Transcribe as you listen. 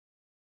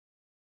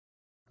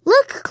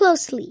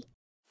closely.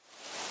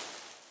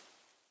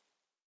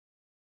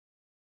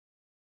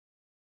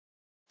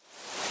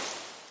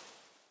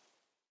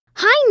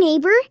 Hi,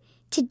 neighbor.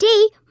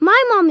 Today,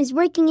 my mom is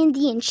working in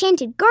the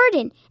enchanted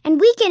garden, and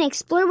we can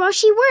explore while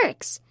she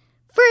works.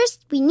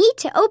 First, we need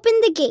to open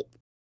the gate.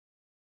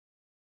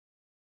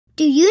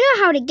 Do you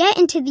know how to get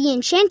into the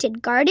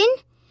enchanted garden?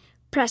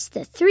 Press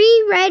the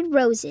 3 red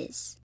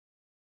roses.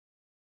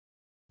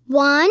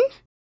 1,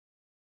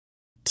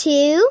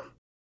 2,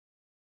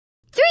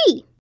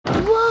 3.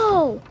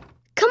 Whoa!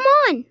 Come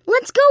on,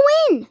 let's go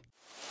in.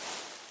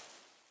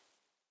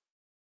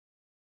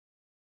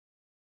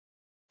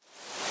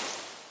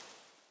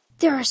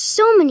 There are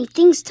so many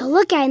things to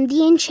look at in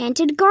the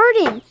enchanted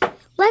garden.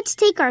 Let's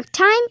take our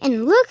time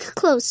and look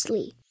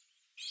closely.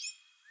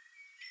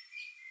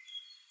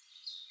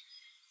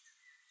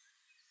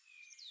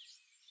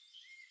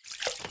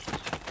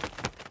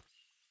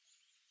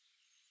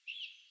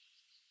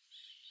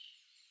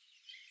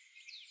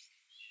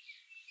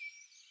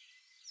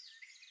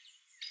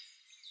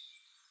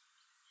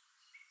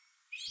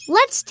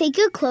 Let's take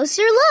a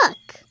closer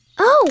look.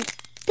 Oh,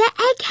 the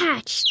egg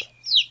hatched.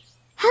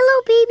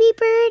 Hello, baby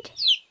bird.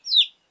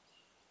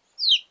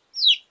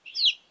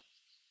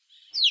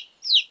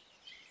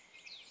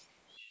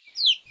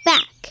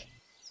 Back.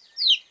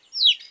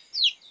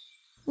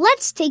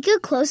 Let's take a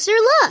closer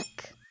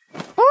look.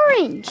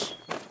 Orange.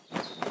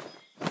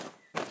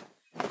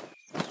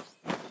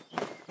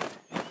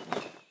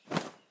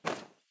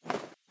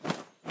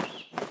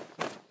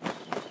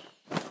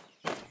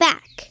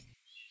 Back.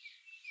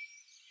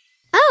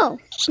 Oh,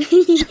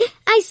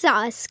 I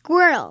saw a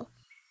squirrel.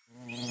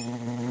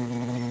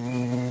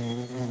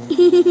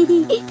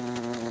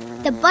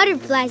 The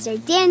butterflies are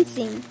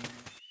dancing.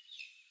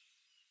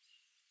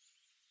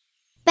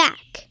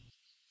 Back.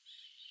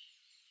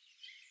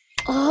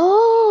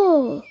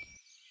 Oh!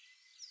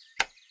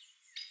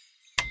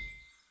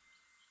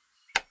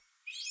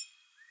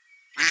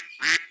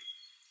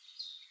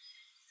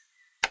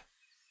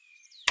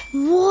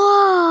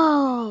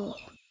 Whoa!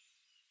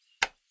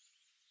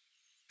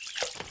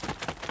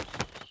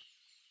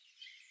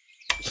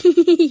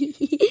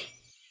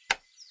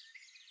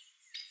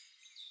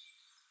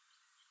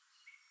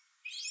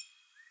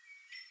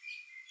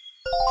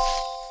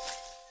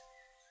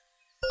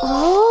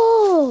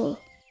 Oh!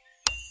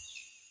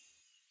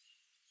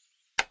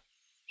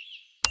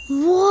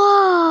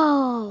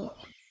 Whoa!